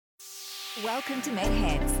Welcome to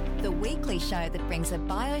MedHeads, the weekly show that brings a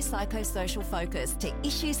biopsychosocial focus to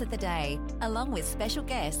issues of the day, along with special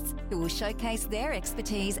guests who will showcase their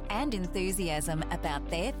expertise and enthusiasm about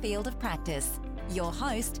their field of practice. Your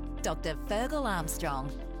host, Dr. Fergal Armstrong.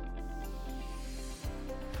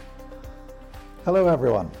 Hello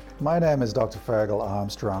everyone, my name is Dr. Fergal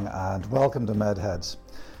Armstrong and welcome to MedHeads.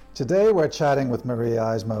 Today we're chatting with Marie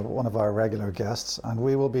Eisma, one of our regular guests, and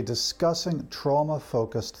we will be discussing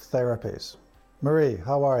trauma-focused therapies. Marie,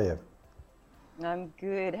 how are you? I'm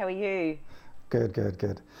good. How are you?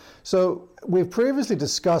 Good. So we've previously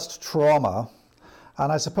discussed trauma,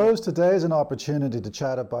 and I suppose today is an opportunity to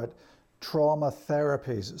chat about trauma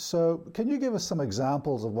therapies. So can you give us some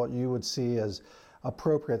examples of what you would see as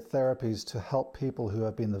appropriate therapies to help people who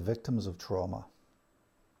have been the victims of trauma?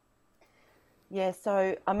 Yeah,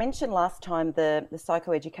 so I mentioned last time the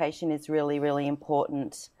psychoeducation is really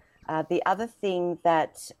important. The other thing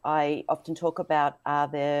that I often talk about are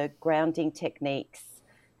the grounding techniques.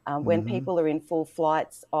 When people are in full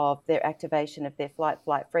flights of their activation of their flight,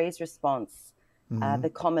 freeze response, the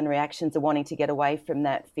common reactions are wanting to get away from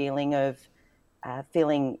that feeling of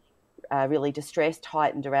feeling really distressed,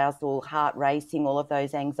 heightened arousal, heart racing, all of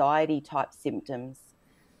those anxiety type symptoms.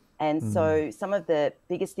 And so some of the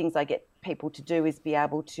biggest things I get people to do is be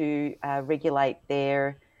able to regulate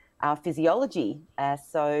their physiology.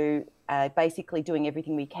 So basically doing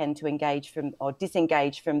everything we can to engage from or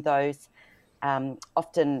disengage from those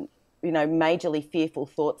often, majorly fearful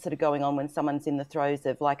thoughts that are going on when someone's in the throes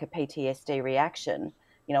of like a PTSD reaction.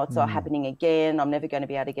 It's all happening again. I'm never going to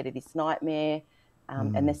be able to get out of this nightmare.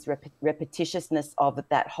 And this repetitiousness of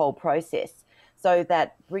that whole process. So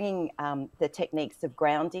that bringing the techniques of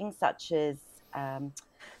grounding, such as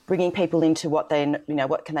bringing people into what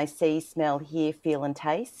can they see, smell, hear, feel, and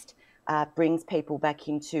taste, brings people back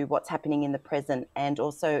into what's happening in the present, and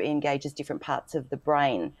also engages different parts of the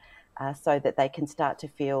brain, so that they can start to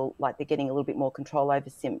feel like they're getting a little bit more control over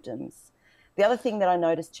symptoms. The other thing that I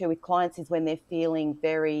notice too with clients is when they're feeling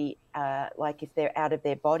very like if they're out of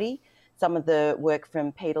their body. Some of the work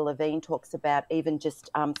from Peter Levine talks about even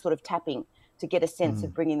just sort of tapping to get a sense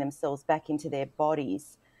of bringing themselves back into their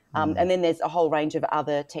bodies. And then there's a whole range of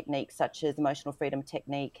other techniques such as emotional freedom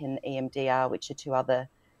technique and EMDR, which are two other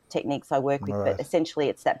techniques I work with. Right. But essentially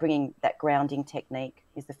it's that bringing that grounding technique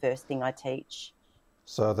is the first thing I teach.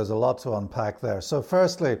 So there's a lot to unpack there. So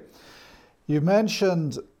firstly, you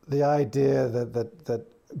mentioned the idea that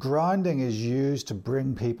grounding is used to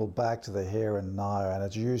bring people back to the here and now, and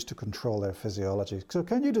it's used to control their physiology. So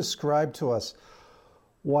can you describe to us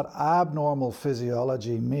what abnormal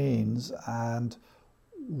physiology means and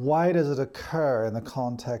why does it occur in the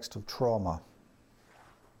context of trauma?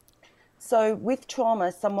 So with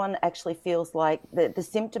trauma, someone actually feels like the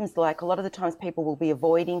symptoms, like a lot of the times people will be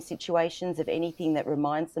avoiding situations of anything that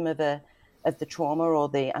reminds them of the trauma or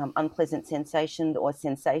the unpleasant sensation or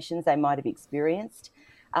sensations they might have experienced.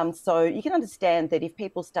 So you can understand that if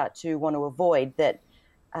people start to want to avoid that,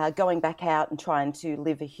 going back out and trying to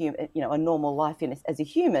live a normal life as a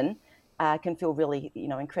human can feel really,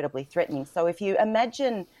 incredibly threatening. So if you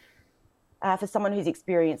imagine for someone who's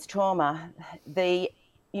experienced trauma,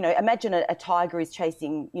 imagine a tiger is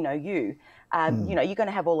chasing, you. You're going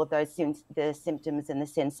to have all of those the symptoms and the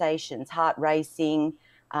sensations, heart racing,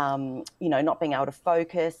 not being able to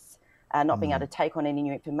focus. Not being able to take on any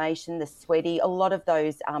new information, the sweaty, a lot of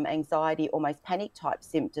those anxiety, almost panic type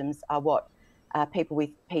symptoms are what people with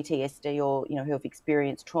PTSD or, who have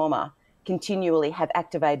experienced trauma continually have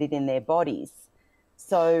activated in their bodies.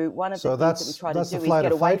 So one of the things that we try to do is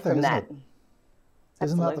get away from that.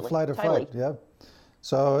 Isn't that the flight or Totally. fight? Yeah.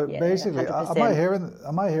 So basically, 100%.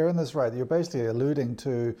 am I hearing this right? You're basically alluding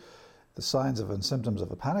to the signs and symptoms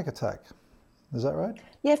of a panic attack. Is that right?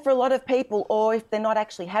 Yeah, for a lot of people, or if they're not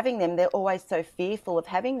actually having them, they're always so fearful of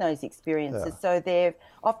having those experiences. So they've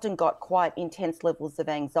often got quite intense levels of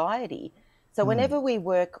anxiety. So whenever we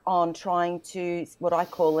work on trying to, what I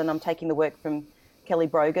call, and I'm taking the work from Kelly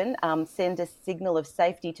Brogan, send a signal of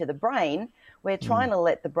safety to the brain, we're trying to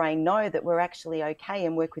let the brain know that we're actually okay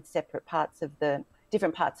and work with different parts of the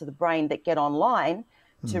brain that get online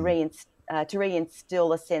to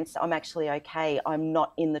reinstill a sense I'm actually okay, I'm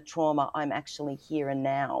not in the trauma, I'm actually here and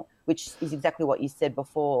now, which is exactly what you said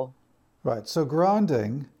before. Right, so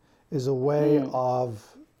grounding is a way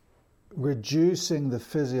of reducing the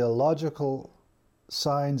physiological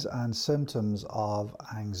signs and symptoms of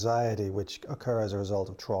anxiety which occur as a result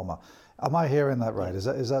of trauma. Am I hearing that right? Is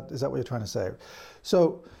that what you're trying to say?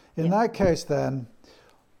 So in that case then,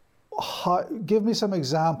 give me some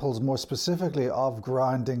examples more specifically of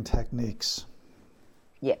grounding techniques.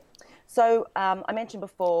 Yeah. So I mentioned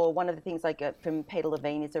before, one of the things I get from Peter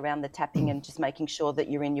Levine is around the tapping and just making sure that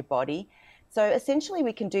you're in your body. So essentially,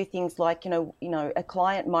 we can do things like, a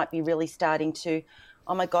client might be really starting to,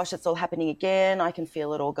 oh my gosh, it's all happening again. I can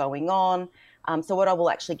feel it all going on. So what I will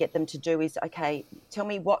actually get them to do is, okay, tell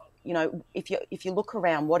me what, if you look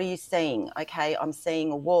around, what are you seeing? Okay, I'm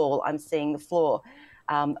seeing a wall. I'm seeing the floor.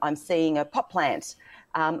 I'm seeing a pot plant.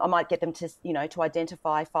 I might get them to, to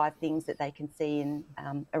identify 5 things that they can see in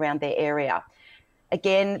around their area.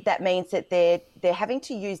 Again, that means that they're having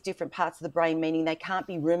to use different parts of the brain, meaning they can't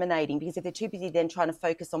be ruminating, because if they're too busy then trying to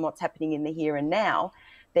focus on what's happening in the here and now,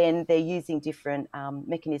 then they're using different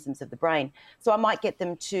mechanisms of the brain. So I might get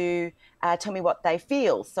them to tell me what they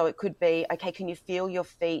feel. So it could be, okay, can you feel your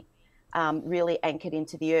feet really anchored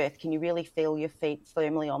into the earth? Can you really feel your feet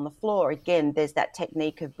firmly on the floor? Again, there's that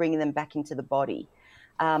technique of bringing them back into the body.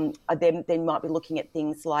 Then might be looking at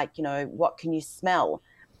things like, what can you smell?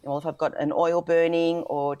 Well, if I've got an oil burning,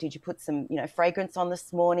 or did you put some, fragrance on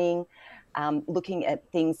this morning? Looking at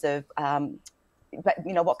things of,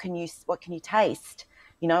 what can you taste?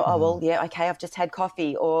 Oh, well, yeah, okay, I've just had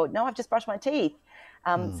coffee, or no, I've just brushed my teeth.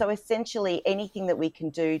 So essentially anything that we can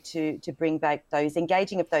do to bring back those,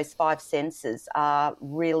 engaging of those 5 senses are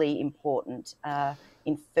really important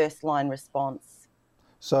in first line response.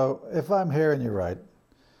 So if I'm hearing you right,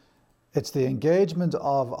 it's the engagement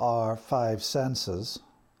of our 5 senses,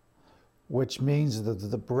 which means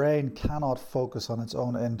that the brain cannot focus on its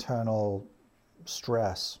own internal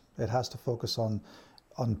stress. It has to focus on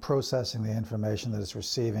processing the information that it's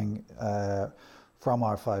receiving from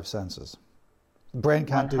our 5 senses. The brain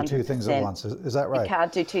can't 100%. Do 2 things at once. Is that right? It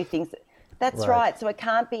can't do 2 things. That's right. So it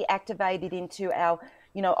can't be activated into our,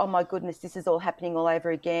 oh my goodness, this is all happening all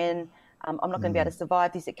over again. I'm not going to be able to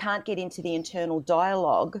survive this. It can't get into the internal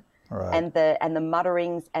dialogue and the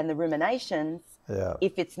mutterings and the ruminations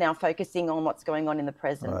if it's now focusing on what's going on in the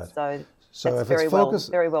present. Right. So that's very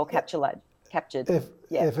well captured.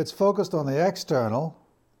 If it's focused on the external,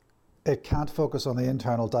 it can't focus on the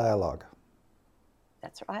internal dialogue.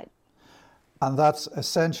 That's right. And that's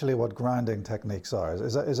essentially what grounding techniques are.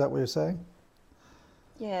 Is that what you're saying?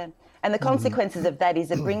 Yeah. And the consequences of that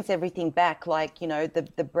is it brings everything back, like,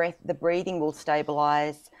 the breathing will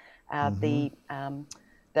stabilize, the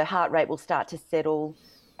heart rate will start to settle.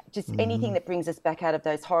 Just anything that brings us back out of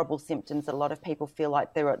those horrible symptoms that a lot of people feel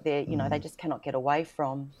like they're they just cannot get away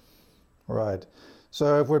from. Right.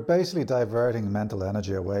 So if we're basically diverting mental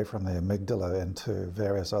energy away from the amygdala into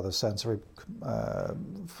various other sensory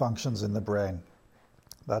functions in the brain,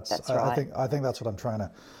 that's right. I think that's what I'm trying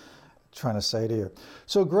to say to you.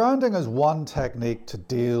 So grounding is one technique to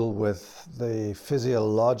deal with the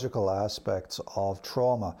physiological aspects of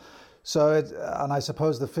trauma. So and I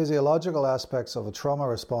suppose the physiological aspects of a trauma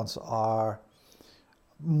response are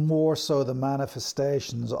more so the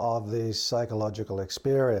manifestations of the psychological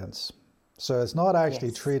experience. So it's not actually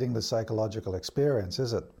treating the psychological experience,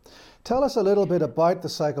 is it? Tell us a little bit about the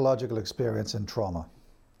psychological experience in trauma.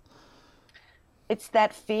 It's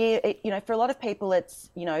that fear, for a lot of people, it's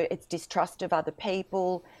distrust of other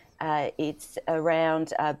people. It's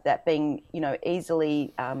around that being,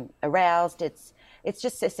 easily aroused. It's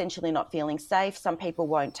just essentially not feeling safe. Some people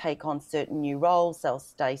won't take on certain new roles. They'll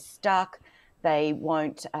stay stuck. They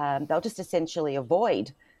won't, they'll just essentially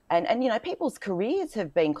avoid. And people's careers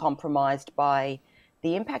have been compromised by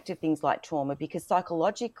the impact of things like trauma, because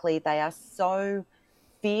psychologically they are so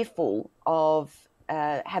fearful of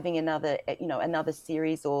having another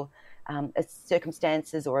series or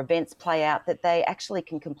circumstances or events play out that they actually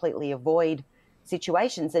can completely avoid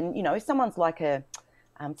situations. And, if someone's like in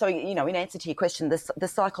answer to your question, the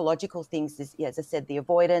psychological things is, as I said, the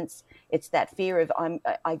avoidance. It's that fear of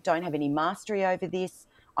I don't have any mastery over this.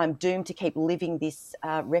 I'm doomed to keep living this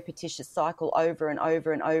repetitious cycle over and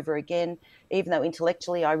over and over again, even though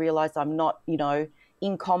intellectually I realise I'm not,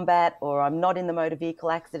 in combat, or I'm not in the motor vehicle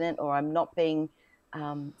accident, or I'm not being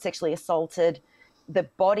sexually assaulted. The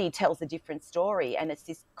body tells a different story, and it's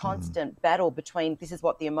this constant battle between this is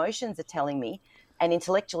what the emotions are telling me, and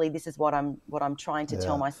intellectually this is what I'm trying to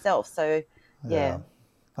tell myself. So, And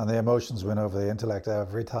the emotions win over the intellect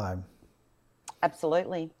every time.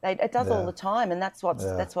 Absolutely, it does all the time, and that's what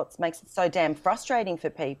makes it so damn frustrating for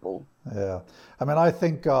people. Yeah, I mean, I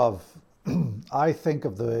think of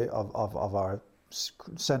our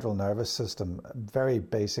central nervous system very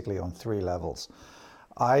basically on 3 levels.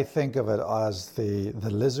 I think of it as the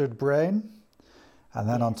lizard brain, and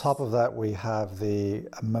then on top of that we have the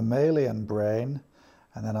mammalian brain,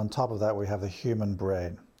 and then on top of that we have the human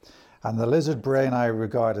brain. And the lizard brain I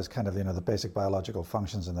regard as kind of the basic biological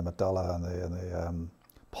functions in the medulla and the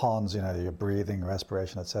pons, your breathing,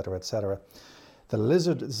 respiration, etc., etc. The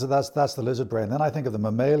lizard, so that's the lizard brain. Then I think of the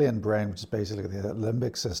mammalian brain, which is basically the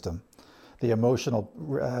limbic system, the emotional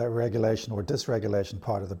regulation or dysregulation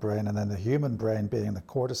part of the brain, and then the human brain being the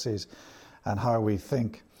cortices and how we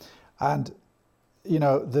think. And,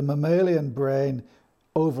 the mammalian brain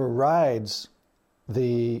overrides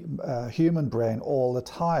the human brain all the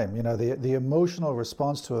time. The emotional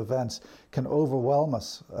response to events can overwhelm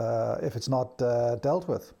us if it's not dealt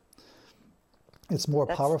with. It's more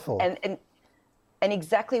powerful. And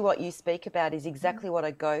exactly what you speak about is exactly what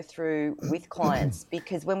I go through with clients,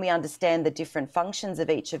 because when we understand the different functions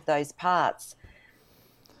of each of those parts,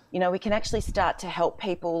 we can actually start to help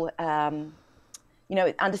people,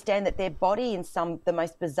 understand that their body in the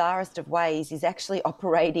most bizarrest of ways is actually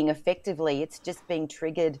operating effectively. It's just being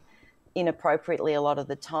triggered inappropriately a lot of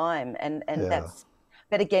the time. And that's,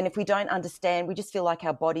 but again, if we don't understand, we just feel like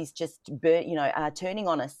our body's just, are turning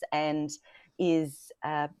on us and is,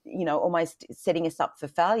 almost setting us up for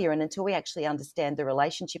failure. And until we actually understand the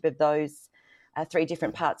relationship of those three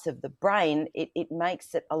different parts of the brain, it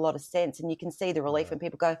makes it a lot of sense. And you can see the relief when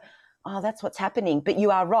people go, oh, that's what's happening. But you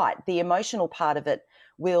are right. The emotional part of it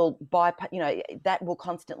will that will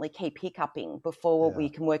constantly keep hiccuping before we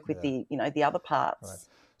can work with the other parts. Right.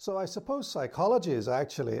 So I suppose psychology is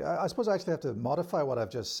actually, I suppose I actually have to modify what I've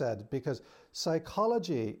just said, because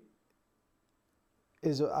psychology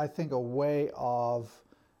is, I think, a way of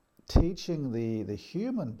teaching the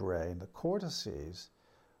human brain, the cortices,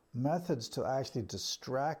 methods to actually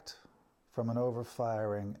distract from an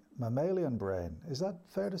overfiring mammalian brain. Is that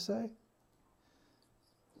fair to say?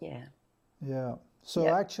 Yeah. Yeah. So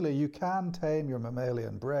actually you can tame your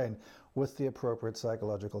mammalian brain with the appropriate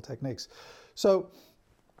psychological techniques. So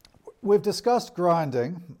we've discussed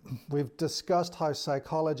grounding. We've discussed how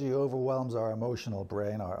psychology overwhelms our emotional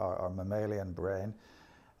brain, our mammalian brain,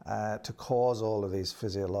 to cause all of these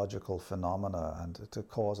physiological phenomena and to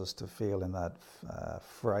cause us to feel in that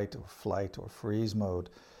fright or flight or freeze mode.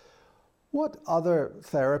 What other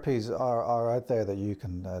therapies are out there that you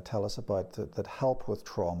can tell us about that help with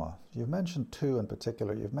trauma? You've mentioned two in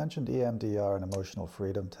particular. You've mentioned EMDR and emotional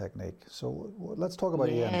freedom technique. So let's talk about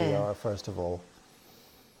EMDR first of all.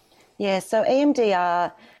 Yeah, so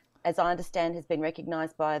EMDR, as I understand, has been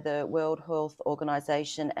recognised by the World Health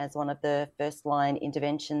Organization as one of the first-line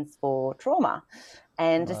interventions for trauma.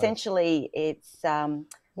 And essentially it's come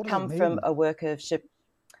from a work of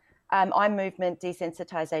eye movement,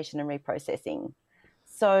 desensitization and reprocessing.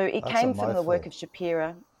 So it came from the work of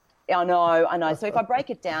Shapira. I know. So if I break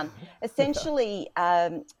it down, essentially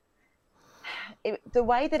the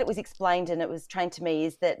way that it was explained and it was trained to me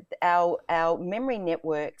is that our memory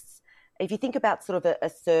networks, if you think about sort of a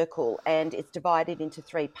circle and it's divided into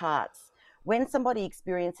three parts, when somebody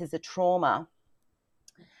experiences a trauma,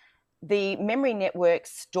 the memory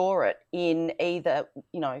networks store it in either,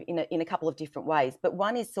 in a couple of different ways. But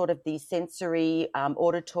one is sort of the sensory,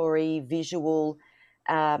 auditory, visual,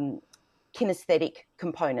 kinesthetic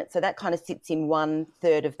component. So that kind of sits in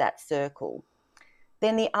 1/3 of that circle.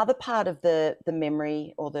 Then the other part of the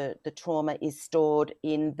memory or the trauma is stored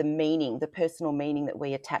in the meaning, the personal meaning that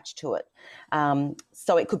we attach to it.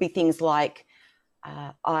 So it could be things like,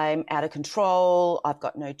 I'm out of control, I've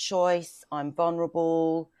got no choice, I'm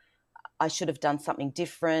vulnerable, I should have done something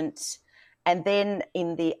different. And then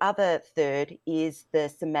in the other third is the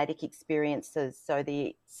somatic experiences, so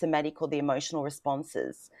the somatic or the emotional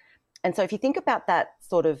responses. And so if you think about that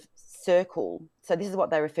sort of circle, so this is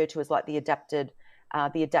what they refer to as like the adapted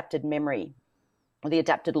memory or the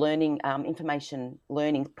adapted learning, information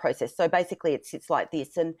learning process. So basically it sits like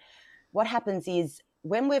this. And what happens is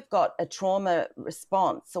when we've got a trauma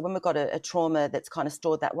response, or when we've got a trauma that's kind of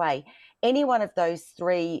stored that way, any one of those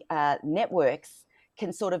three networks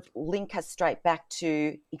can sort of link us straight back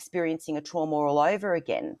to experiencing a trauma all over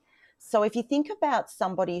again. So if you think about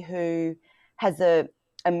somebody who has a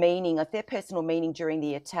meaning, like their personal meaning during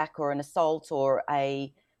the attack or an assault or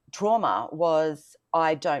a trauma was,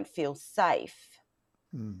 I don't feel safe,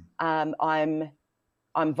 I'm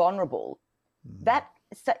vulnerable. That,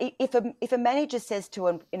 so if a manager says to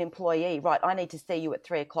an employee, right, I need to see you at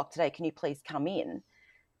 3:00 today, can you please come in?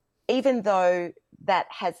 Even though that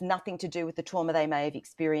has nothing to do with the trauma they may have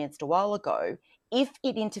experienced a while ago, if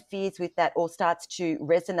it interferes with that or starts to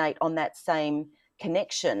resonate on that same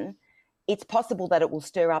connection, it's possible that it will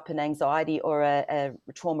stir up an anxiety or a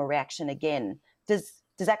trauma reaction again. Does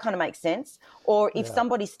that kind of make sense? Or if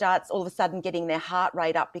somebody starts all of a sudden getting their heart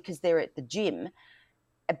rate up because they're at the gym,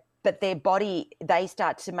 but their body, they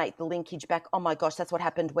start to make the linkage back. Oh my gosh, that's what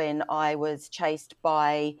happened when I was chased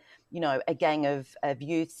by, a gang of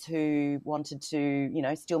youths who wanted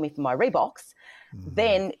to, steal me from my Reeboks.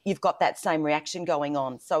 Then you've got that same reaction going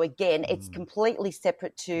on. So again, it's completely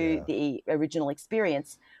separate to the original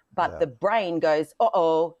experience, but the brain goes,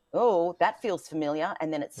 oh, that feels familiar.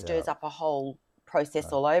 And then it stirs up a whole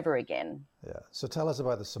process all over again. Yeah. So tell us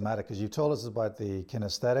about the somatic, because you told us about the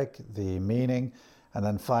kinesthetic, the meaning, and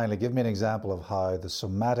then finally give me an example of how the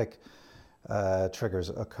somatic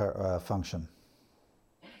triggers function.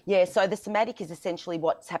 Yeah, so the somatic is essentially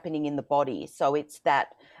what's happening in the body. So it's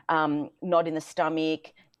that knot in the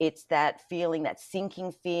stomach, it's that feeling, that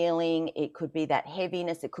sinking feeling. It could be that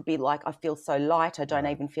heaviness. It could be like, I feel so light, I don't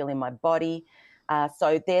even feel in my body.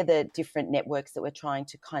 So they're the different networks that we're trying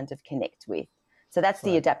to kind of connect with. So that's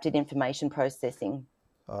the adapted information processing.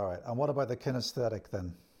 All right. And what about the kinesthetic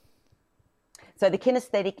then? So the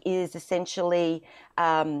kinesthetic is essentially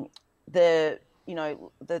the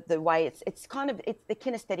way it's the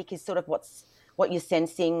kinesthetic is sort of what you're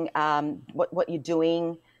sensing, what you're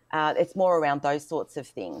doing. It's more around those sorts of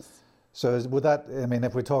things. So would that,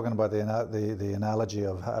 if we're talking about the analogy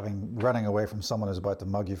of running away from someone who's about to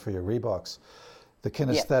mug you for your Reeboks, the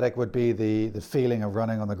kinesthetic would be the feeling of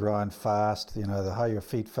running on the ground fast, how your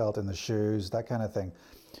feet felt in the shoes, that kind of thing.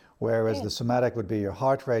 Whereas the somatic would be your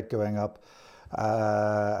heart rate going up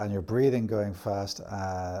and your breathing going fast,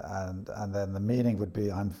 and then the meaning would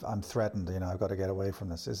be I'm threatened, I've got to get away from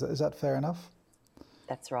this. Is that fair enough?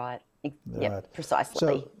 That's right. Right. Precisely.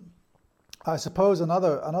 So I suppose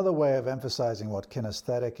another way of emphasizing what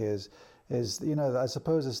kinesthetic is I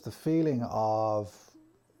suppose it's the feeling of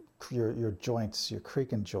your joints, your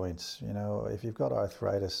creaking joints. If you've got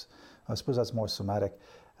arthritis, I suppose that's more somatic.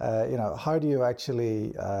 How do you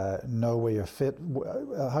actually know where your fit?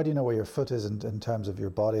 How do you know where your foot is in terms of your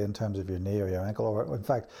body, in terms of your knee or your ankle? Or in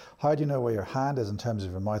fact, how do you know where your hand is in terms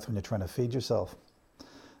of your mouth when you're trying to feed yourself?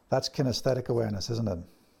 That's kinesthetic awareness, isn't it?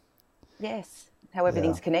 Yes. How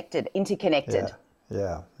everything's connected, interconnected.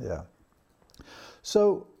 Yeah.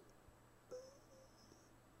 So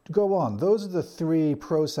go on. Those are the three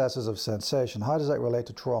processes of sensation. How does that relate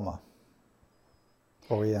to trauma?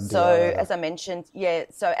 Or EMDR? So as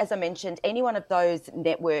I mentioned, any one of those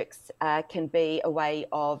networks can be a way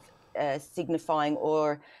of signifying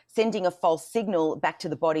or sending a false signal back to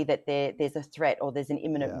the body that there's a threat or there's an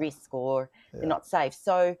imminent risk or they're not safe.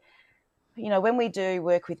 So, when we do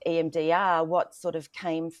work with EMDR, what sort of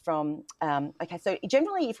came from, so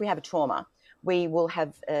generally if we have a trauma, we will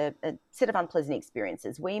have a set of unpleasant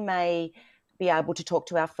experiences. We may be able to talk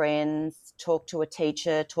to our friends, talk to a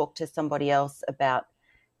teacher, talk to somebody else about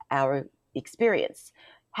our experience.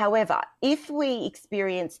 However, if we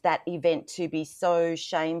experience that event to be so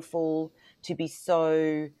shameful, to be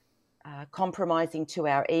so compromising to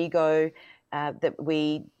our ego, that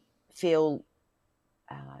we feel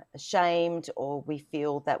ashamed, or we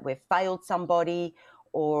feel that we've failed somebody,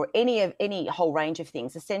 or any whole range of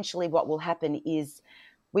things, essentially what will happen is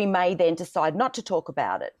we may then decide not to talk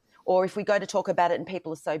about it. Or if we go to talk about it and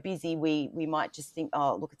people are so busy, we might just think,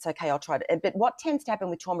 oh, look, it's okay, I'll try to. But what tends to happen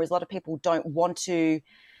with trauma is a lot of people don't want to,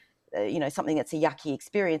 something that's a yucky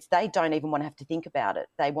experience, they don't even want to have to think about it.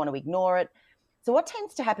 They want to ignore it. So what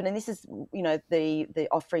tends to happen, and this is, the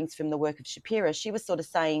offerings from the work of Shapira, she was sort of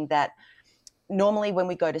saying that normally when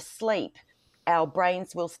we go to sleep, our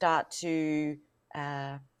brains will start to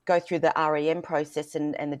go through the REM process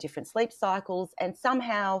and the different sleep cycles, and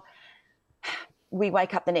somehow we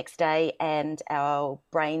wake up the next day and our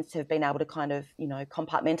brains have been able to kind of,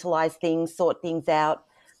 compartmentalize things, sort things out,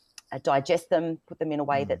 digest them, put them in a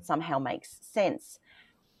way that somehow makes sense.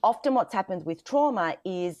 Often what's happened with trauma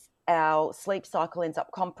is our sleep cycle ends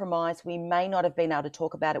up compromised. We may not have been able to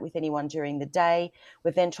talk about it with anyone during the day.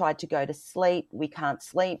 We've then tried to go to sleep. We can't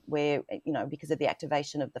sleep. We're, because of the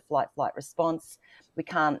activation of the flight response, we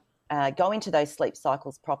can't go into those sleep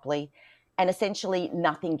cycles properly, and essentially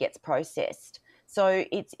nothing gets processed. So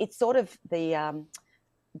it's sort of the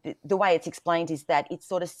way it's explained is that it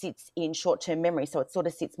sort of sits in short-term memory. So it sort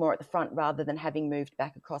of sits more at the front rather than having moved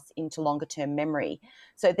back across into longer-term memory.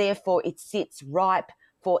 So therefore it sits ripe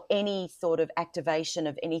for any sort of activation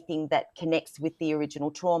of anything that connects with the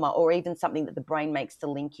original trauma, or even something that the brain makes the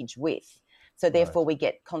linkage with. So therefore we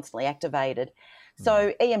get constantly activated.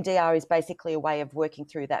 So EMDR is basically a way of working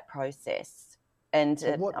through that process. And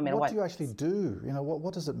so what do you actually do?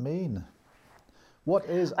 What does it mean? What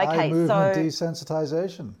is eye movement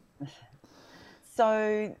desensitization?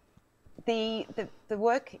 So the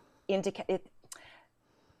work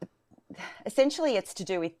essentially it's to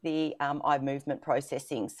do with the eye movement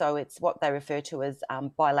processing. So it's what they refer to as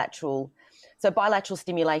bilateral. So bilateral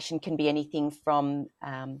stimulation can be anything from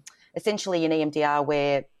essentially in EMDR,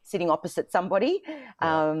 we're sitting opposite somebody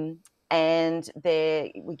and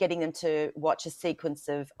we're getting them to watch a sequence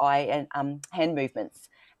of eye and hand movements,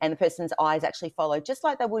 and the person's eyes actually follow just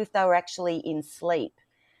like they would if they were actually in sleep.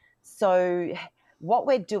 So what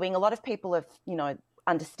we're doing, a lot of people have,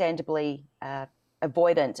 understandably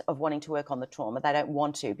avoidant of wanting to work on the trauma. They don't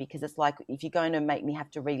want to, because it's like, if you're going to make me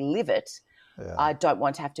have to relive it, I don't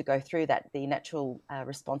want to have to go through that. The natural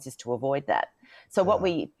response is to avoid that. So what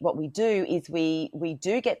we do is we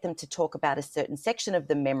do get them to talk about a certain section of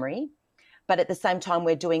the memory, but at the same time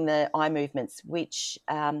we're doing the eye movements, which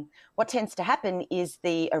what tends to happen is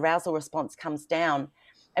the arousal response comes down.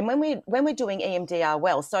 And when we're doing EMDR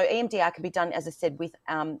well, so EMDR can be done, as I said, with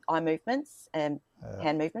eye movements and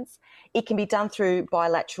hand movements. It can be done through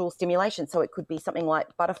bilateral stimulation. So it could be something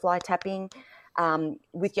like butterfly tapping.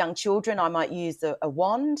 With young children, I might use a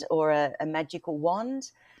wand or a magical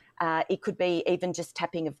wand. It could be even just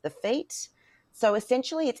tapping of the feet. So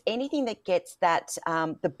essentially, it's anything that gets that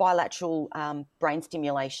the bilateral brain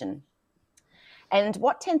stimulation. And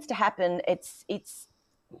what tends to happen, it's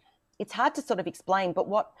hard to sort of explain, but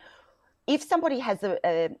if somebody has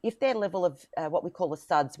if their level of what we call a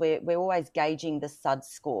SUDS, we're always gauging the SUDS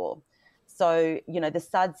score. So, the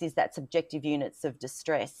SUDS is that subjective units of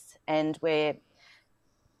distress, and we're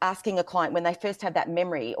asking a client when they first have that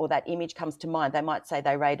memory or that image comes to mind, they might say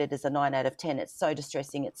they rate it as a 9 out of 10. It's so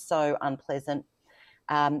distressing. It's so unpleasant.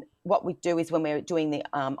 What we do is when we're doing the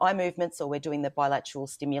eye movements or we're doing the bilateral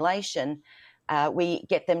stimulation, we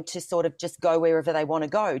get them to sort of just go wherever they want to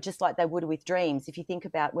go, just like they would with dreams. If you think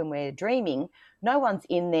about when we're dreaming, no one's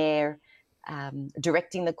in there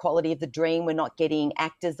directing the quality of the dream. We're not getting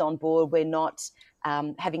actors on board. We're not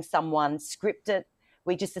having someone script it.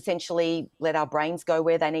 We just essentially let our brains go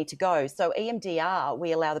where they need to go. So EMDR,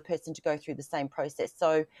 we allow the person to go through the same process.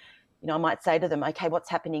 So, I might say to them, okay, what's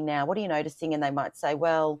happening now? What are you noticing? And they might say,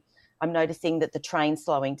 well, I'm noticing that the train's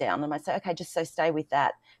slowing down. And I might say, okay, just so stay with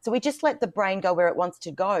that. So we just let the brain go where it wants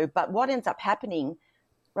to go. But what ends up happening,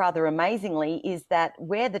 rather amazingly, is that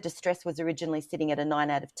where the distress was originally sitting at a 9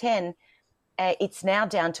 out of 10, it's now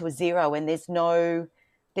down to a 0, and there's no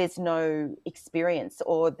experience,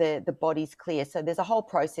 or the body's clear. So there's a whole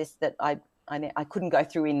process that I couldn't go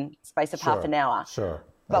through in space of half an hour. Sure.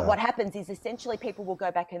 But what happens is essentially people will go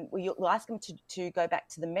back and we'll ask them to go back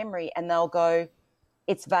to the memory, and they'll go,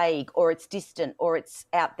 it's vague, or it's distant, or it's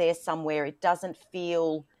out there somewhere. It doesn't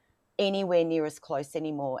feel anywhere near as close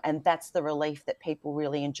anymore. And that's the relief that people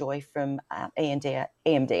really enjoy from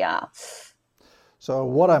EMDR. So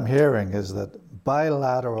what I'm hearing is that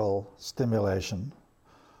bilateral stimulation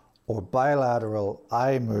or bilateral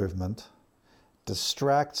eye movement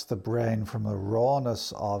distracts the brain from the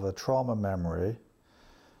rawness of a trauma memory,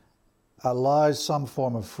 allows some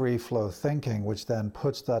form of free flow thinking, which then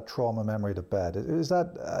puts that trauma memory to bed. Is that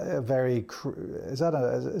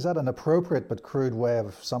an appropriate but crude way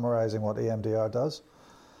of summarizing what EMDR does?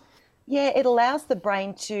 Yeah, it allows the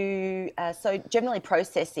brain to, so generally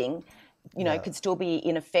processing, could still be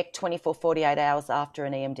in effect 24, 48 hours after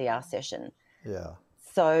an EMDR session. Yeah.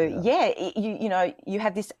 So you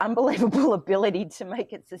have this unbelievable ability to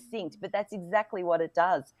make it succinct, but that's exactly what it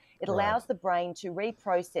does. It allows the brain to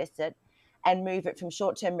reprocess it and move it from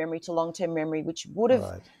short-term memory to long-term memory, which would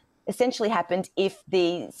have essentially happened if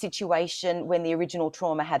the situation when the original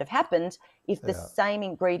trauma had have happened, if the same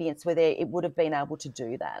ingredients were there, it would have been able to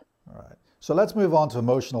do that. All right. So let's move on to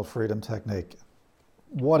emotional freedom technique.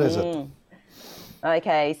 What is it?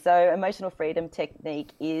 Okay, so emotional freedom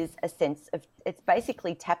technique is it's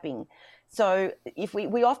basically tapping. So if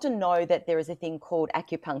we often know that there is a thing called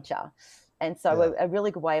acupuncture. And so a really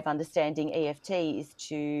good way of understanding EFT is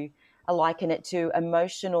to liken it to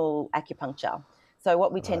emotional acupuncture. So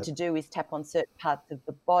what we tend to do is tap on certain parts of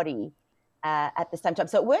the body at the same time.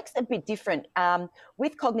 So it works a bit different.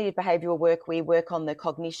 With cognitive behavioral work, we work on the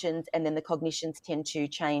cognitions, and then the cognitions tend to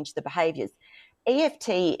change the behaviors.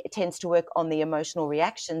 EFT tends to work on the emotional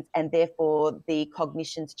reactions, and therefore the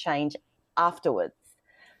cognitions change afterwards.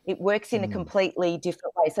 It works in a completely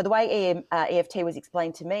different way. So the way EFT was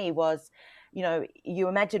explained to me was, you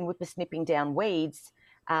imagine whippersnipping down weeds,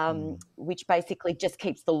 which basically just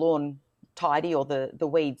keeps the lawn tidy or the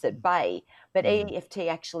weeds at bay. But EFT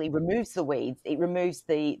actually removes the weeds. It removes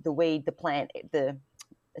the weed, the plant,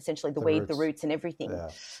 essentially the weed, roots. The roots and everything.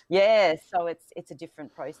 So it's a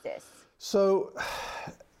different process. So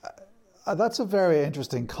That's a very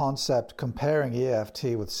interesting concept, comparing EFT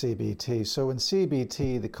with CBT. So in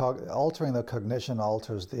CBT, altering the cognition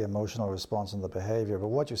alters the emotional response and the behavior. But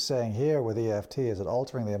what you're saying here with EFT is that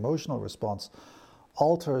altering the emotional response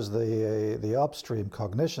alters the upstream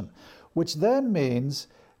cognition, which then means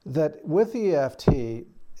that with EFT,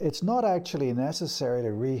 it's not actually necessary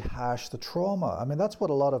to rehash the trauma. I mean, that's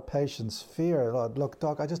what a lot of patients fear. Look,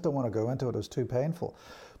 doc, I just don't want to go into it. It's too painful.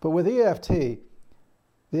 But with EFT,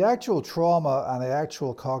 the actual trauma and the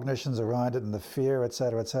actual cognitions around it and the fear, et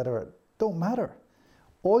cetera, don't matter.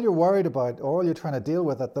 All you're worried about, or all you're trying to deal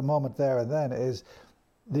with at the moment there and then is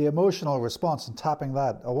the emotional response and tapping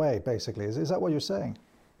that away, basically. Is that what you're saying?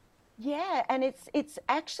 Yeah, and it's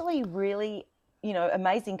actually really,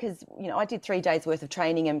 amazing because, I did 3 days worth of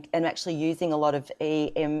training and actually using a lot of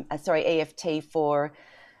EFT for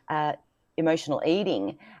emotional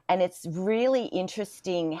eating. And it's really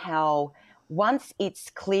interesting how once it's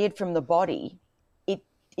cleared from the body,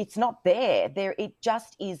 it's not there. It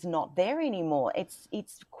just is not there anymore.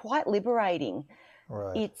 It's quite liberating.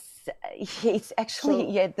 Right. It's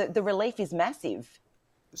actually, the relief is massive.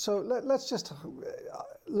 So let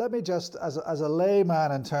me just, as a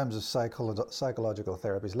layman in terms of psychological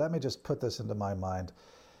therapies, let me just put this into my mind.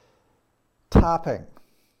 Tapping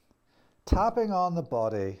on the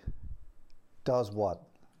body does what?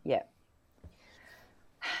 Yeah.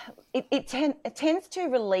 It tends to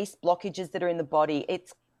release blockages that are in the body.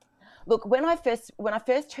 Look, when I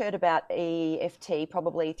first heard about EFT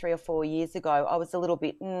probably 3 or 4 years ago, I was a little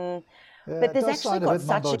bit, but there's actually got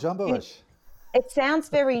such a jumbo-ish. It sounds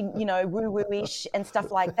very, woo-woo-ish and stuff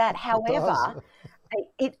like that. However,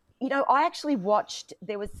 I actually watched,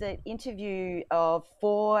 there was an interview of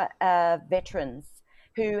 4 veterans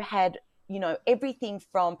who had, everything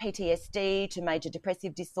from PTSD to major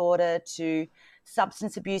depressive disorder to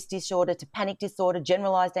substance abuse disorder to panic disorder,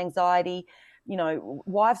 generalized anxiety.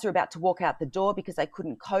 Wives were about to walk out the door because they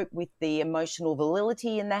couldn't cope with the emotional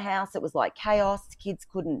volatility in the house. It was like chaos. Kids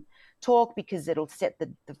couldn't talk because it'll set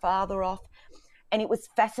the father off. And it was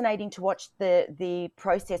fascinating to watch the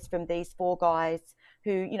process from these 4 guys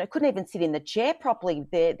who, couldn't even sit in the chair properly.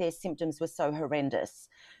 Their symptoms were so horrendous.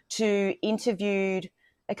 To interviewed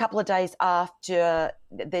a couple of days after,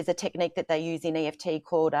 there's a technique that they use in EFT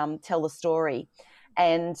called Tell the Story.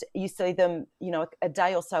 And you see them, a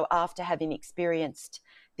day or so after having experienced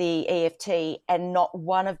the EFT, and not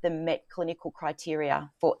one of them met clinical criteria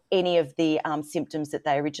for any of the symptoms that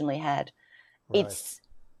they originally had. Right.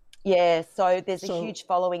 So there's a huge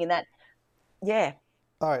following in that. Yeah.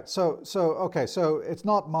 All right. So it's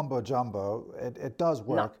not mumbo jumbo. It does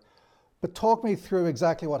work. No. But talk me through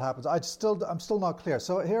exactly what happens. I'm still not clear.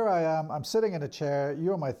 So here I am. I'm sitting in a chair.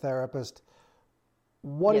 You're my therapist.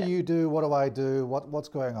 What do you do? What do I do? What's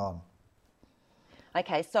going on?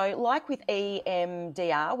 Okay, so like with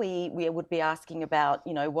EMDR, we would be asking about,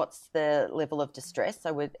 what's the level of distress.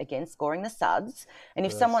 So we're, again, scoring the SUDS. And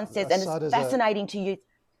if someone says, and it's fascinating to use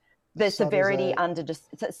the severity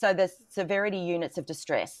so the severity units of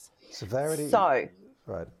distress. Severity? So,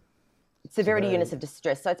 right. Severity units of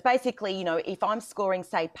distress. So it's basically, if I'm scoring,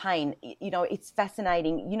 say, pain, it's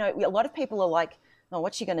fascinating. A lot of people are like, oh,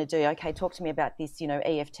 what's she going to do? Okay, talk to me about this,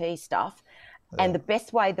 EFT stuff. Yeah. And the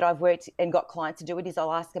best way that I've worked and got clients to do it is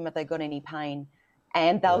I'll ask them if they've got any pain.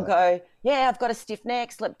 And they'll go, yeah, I've got a stiff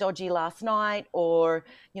neck, slept dodgy last night, or,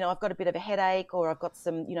 I've got a bit of a headache, or I've got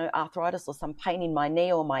some, arthritis or some pain in my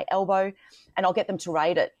knee or my elbow, and I'll get them to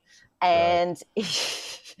rate it. And it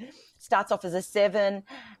starts off as a 7,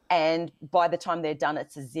 and by the time they're done,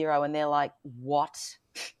 it's a 0, and they're like, what?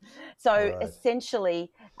 So essentially,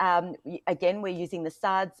 again, we're using the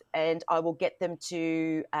SUDS, and I will get them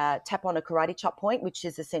to tap on a karate chop point, which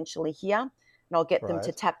is essentially here. And I'll get them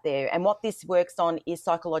to tap there. And what this works on is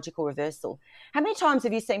psychological reversal. How many times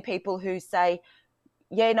have you seen people who say,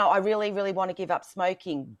 yeah, no, I really, really want to give up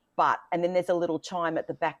smoking, but, and then there's a little chime at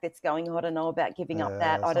the back that's going, I don't know about giving up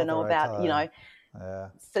that. I don't know about,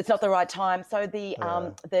 so it's not the right time. So the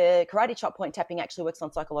karate chop point tapping actually works on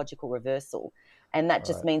psychological reversal. And that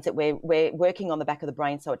just means that we're working on the back of the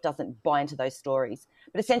brain so it doesn't buy into those stories.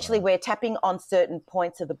 But essentially we're tapping on certain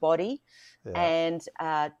points of the body and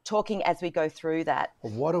talking as we go through that.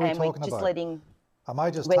 Well, what are we talking about? Am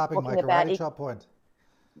I just tapping my karate chop point?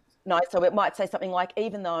 No, so it might say something like,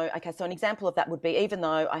 so an example of that would be, even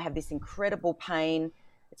though I have this incredible pain,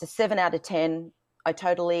 it's a 7 out of 10, I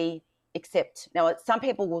totally accept. Now, some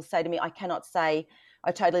people will say to me, I cannot say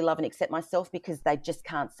I totally love and accept myself because they just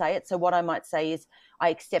can't say it. So what I might say is I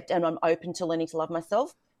accept and I'm open to learning to love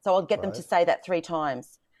myself. So I'll get them to say that 3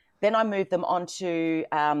 times. Then I move them onto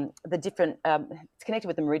the different, it's connected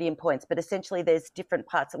with the meridian points, but essentially there's different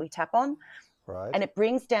parts that we tap on. Right. And it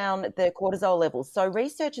brings down the cortisol levels. So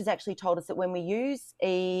research has actually told us that when we use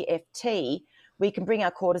EFT, we can bring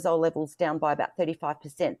our cortisol levels down by about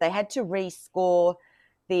 35%. They had to rescore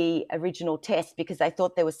the original test because they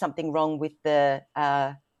thought there was something wrong with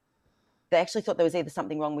they actually thought there was either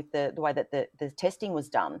something wrong with the way that the testing was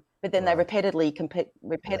done, but then they repeated the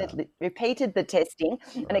testing,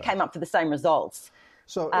 and it came up for the same results.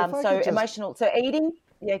 So eating,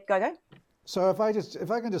 go. So if I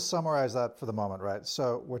can just summarize that for the moment, right?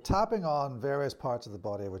 So we're tapping on various parts of the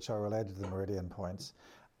body which are related to the meridian points,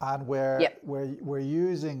 and we're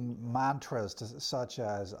using mantras such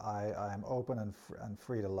as I am open and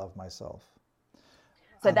free to love myself.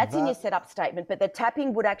 So that's in your setup statement, but the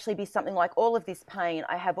tapping would actually be something like all of this pain,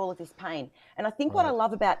 I have all of this pain. And I think what I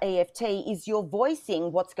love about EFT is you're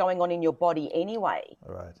voicing what's going on in your body anyway.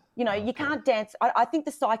 Right. You know, you can't dance. I think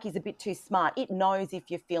the psyche is a bit too smart. It knows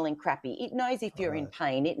if you're feeling crappy. It knows if you're in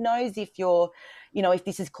pain. It knows if you're, you know, if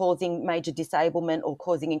this is causing major disablement or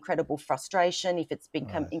causing incredible frustration, if it's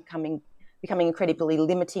becoming incredibly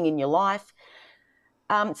limiting in your life.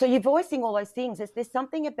 So you're voicing all those things. There's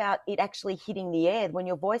something about it actually hitting the air when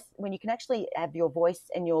you can actually have your voice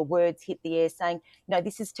and your words hit the air saying, you know,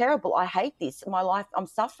 this is terrible. I hate this. My life, I'm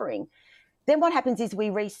suffering. Then what happens is we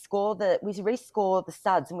rescore the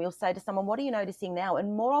SUDS, and we'll say to someone, what are you noticing now?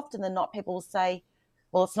 And more often than not, people will say,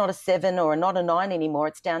 well, it's not a 7 or not a 9 anymore.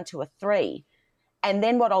 It's down to a 3. And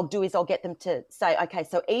then what I'll do is I'll get them to say, okay,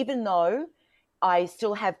 so even though I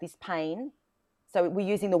still have this pain, so we're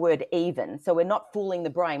using the word even. So we're not fooling the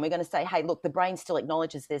brain. We're going to say, hey, look, the brain still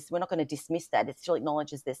acknowledges this. We're not going to dismiss that. It still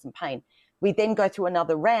acknowledges there's some pain. We then go through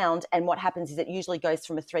another round, and what happens is it usually goes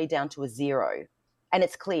from a 3 down to a 0, and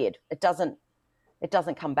it's cleared. It doesn't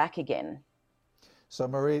come back again. So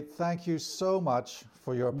Marie, thank you so much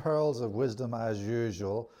for your pearls of wisdom as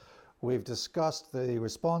usual. We've discussed the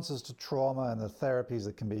responses to trauma and the therapies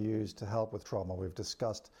that can be used to help with trauma. We've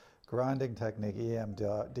discussed grounding technique,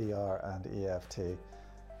 EMDR and EFT.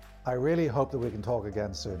 I really hope that we can talk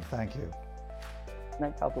again soon. Thank you. No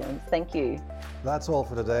problem. Thank you. That's all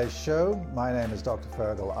for today's show. My name is Dr.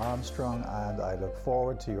 Fergal Armstrong, and I look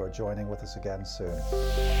forward to your joining with us again soon.